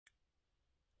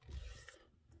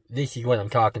this is what I'm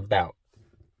talking about.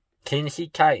 Tennessee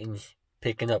Titans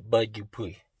picking up Bud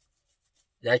Dupree.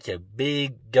 That's a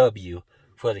big W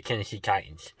for the Tennessee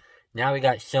Titans. Now we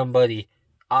got somebody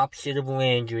opposite of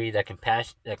Landry that can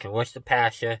pass, that can rush the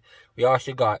passer. We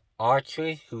also got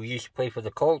Autry, who used to play for the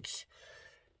Colts.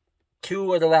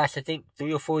 2 of the last, I think,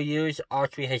 3 or 4 years,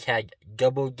 Autry has had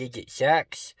double-digit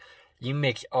sacks. You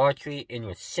mix Autry in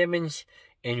with Simmons,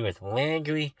 in with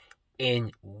Landry,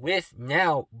 and with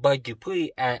now Bud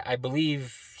Dupree at, I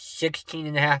believe,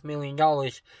 $16.5 million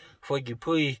for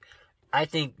Dupree. I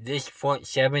think this front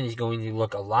 7 is going to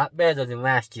look a lot better than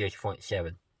last year's front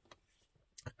 7.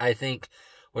 I think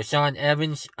Rashaan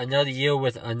Evans, another year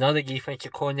with another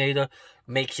defensive coordinator,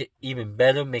 makes it even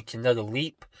better, makes another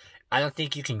leap. I don't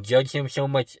think you can judge him so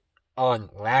much on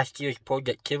last year's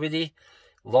productivity,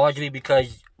 largely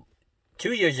because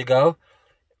 2 years ago,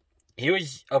 he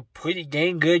was a pretty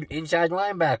dang good inside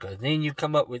linebacker. Then you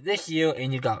come up with this year,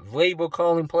 and you got Vrabel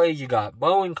calling plays, you got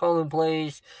Bowen calling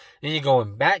plays, then you're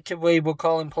going back to Vrabel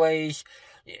calling plays.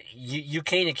 You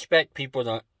can't expect people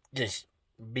to just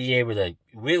be able to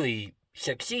really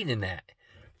succeed in that.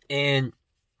 And,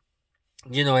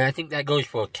 and I think that goes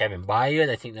for Kevin Byard.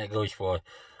 I think that goes for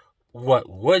what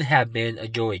would have been a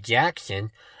Joey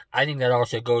Jackson. I think that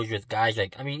also goes with guys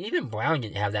like, even Brown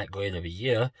didn't have that great of a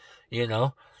year,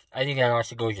 I think that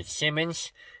also goes with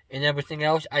Simmons and everything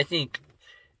else. I think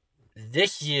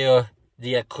this year,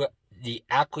 the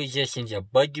acquisitions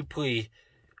of Bud Dupree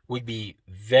would be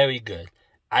very good.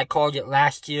 I called it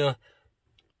last year.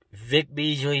 Vic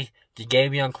Beasley,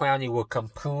 Jadeveon Clowney were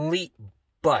complete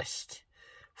bust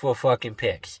for fucking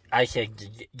picks. I said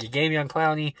Jadeveon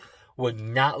Clowney would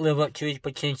not live up to his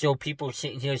potential. People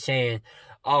sitting here saying,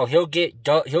 oh, he'll get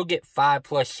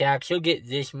 5+ sacks. He'll get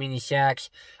this many sacks.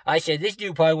 I said, this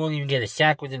dude probably won't even get a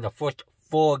sack within the first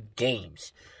 4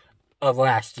 games of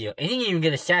last year. And he didn't even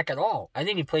get a sack at all. I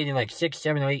think he played in like 6,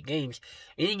 7, or 8 games.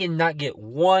 And he did not get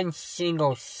one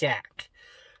single sack.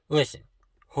 Listen,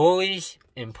 hurries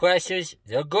and pressures,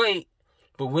 they're great.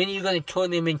 But when are you going to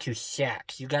turn them into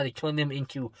sacks? You got to turn them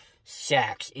into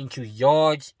sacks, into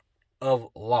yards of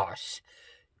loss.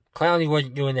 Clowney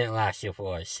wasn't doing that last year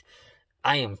for us.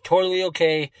 I am totally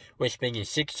okay with spending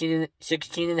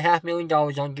 $16.5 million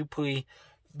on Dupree,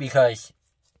 because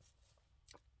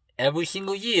every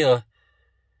single year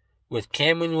with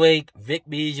Cameron Wake, Vic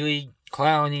Beasley,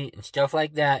 Clowney, and stuff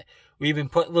like that, we've been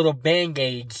putting little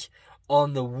band-aids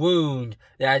on the wound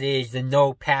that is the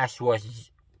no pass rushes.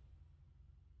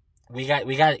 We got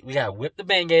to whip the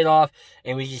band-aid off,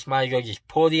 and we just might as well just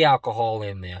pour the alcohol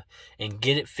in there and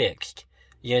get it fixed.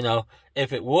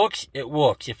 If it works, it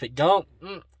works. If it don't,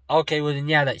 okay, well then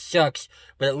yeah, that sucks.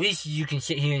 But at least you can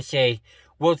sit here and say,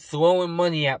 we're throwing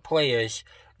money at players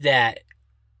that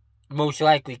most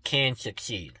likely can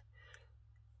succeed.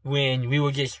 When we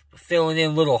were just filling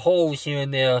in little holes here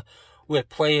and there with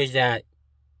players that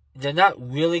they're not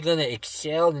really going to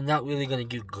excel, they're not really going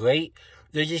to do great.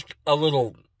 They're just a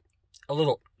little,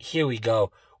 here we go.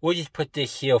 We'll just put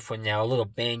this here for now, a little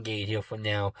band-aid here for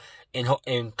now,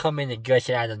 and come in and dress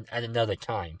it at another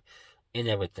time and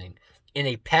everything. In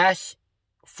a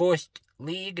pass-first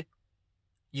league,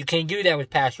 you can't do that with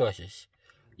pass rushes.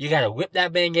 You got to whip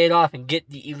that band-aid off and get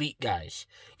the elite guys.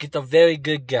 Get the very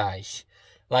good guys.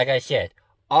 Like I said,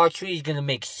 Autry is going to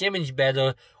make Simmons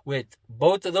better, with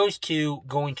both of those two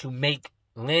going to make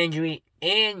Landry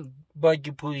and Bud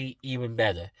Dupree even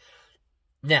better.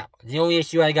 Now, the only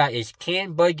issue I got is,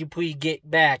 can Bud Dupree get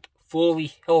back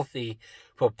fully healthy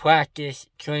for practice,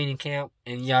 training camp,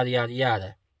 and yada, yada,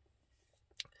 yada?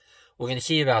 We're going to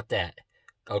see about that.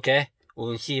 Okay? We're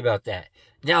going to see about that.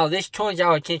 Now, this turns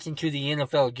our attention to the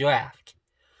NFL draft.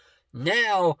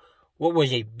 Now, what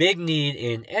was a big need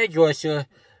in edge rusher,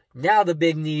 now the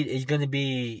big need is going to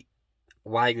be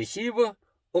wide receiver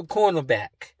or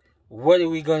cornerback. Where are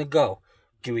we going to go?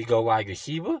 Do we go wide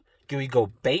receiver? Do we go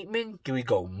Bateman? Do we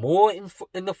go Moore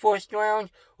in the first round?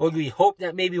 Or do we hope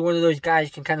that maybe one of those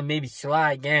guys can kind of maybe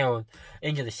slide down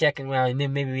into the second round, and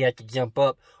then maybe we have to jump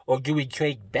up? Or do we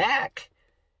trade back,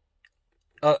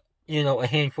 a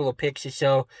handful of picks or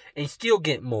so, and still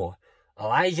get Moore?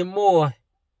 Elijah Moore,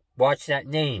 watch that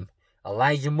name.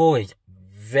 Elijah Moore is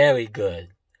very good.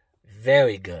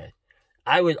 Very good.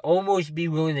 I would almost be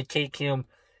willing to take him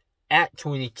at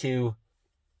 22,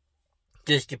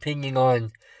 just depending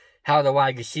on how the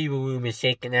wide receiver room is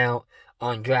shaken out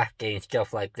on draft day and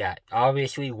stuff like that.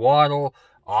 Obviously Waddle,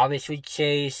 obviously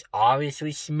Chase,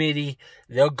 obviously Smitty,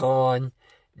 they're gone.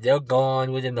 They're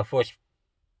gone within the first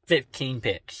 15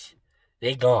 picks.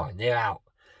 They're gone. They're out.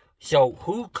 So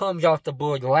who comes off the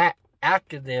board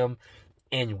after them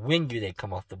And when do they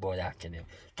come off the board after them?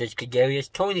 Does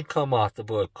Kadarius Toney come off the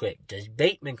board quick? Does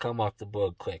Bateman come off the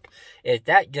board quick? If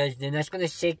that does, then that's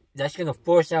gonna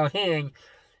force our hand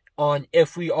on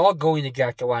if we are going to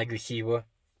draft a wide receiver,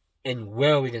 and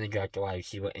where are we going to draft a wide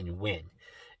receiver and when.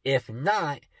 If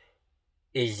not,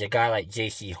 is a guy like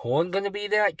J.C. Horn going to be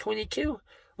there at 22?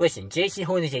 Listen, J.C.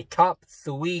 Horn is a top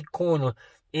 3 corner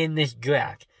in this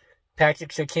draft.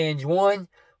 Patrick Surtain's 1,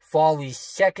 Farley's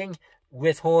 2nd,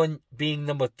 with Horn being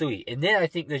number 3. And then I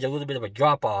think there's a little bit of a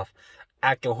drop-off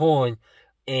after Horn,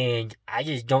 and I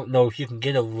just don't know if you can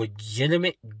get a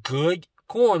legitimate good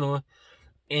corner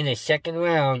in the 2nd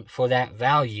round for that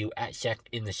value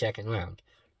in the 2nd round.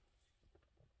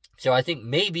 So I think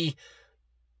you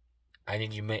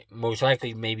may most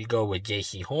likely maybe go with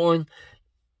J.C. Horn,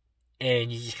 and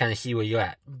you just kind of see where you're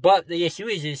at. But the issue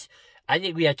is I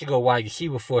think we have to go wide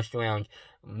receiver 1st round,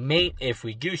 if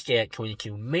we do stay at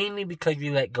 22, mainly because we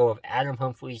let go of Adam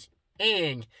Humphries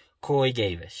and Corey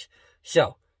Davis.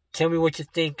 So, tell me what you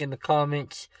think in the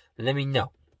comments. Let me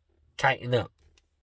know. Tighten up.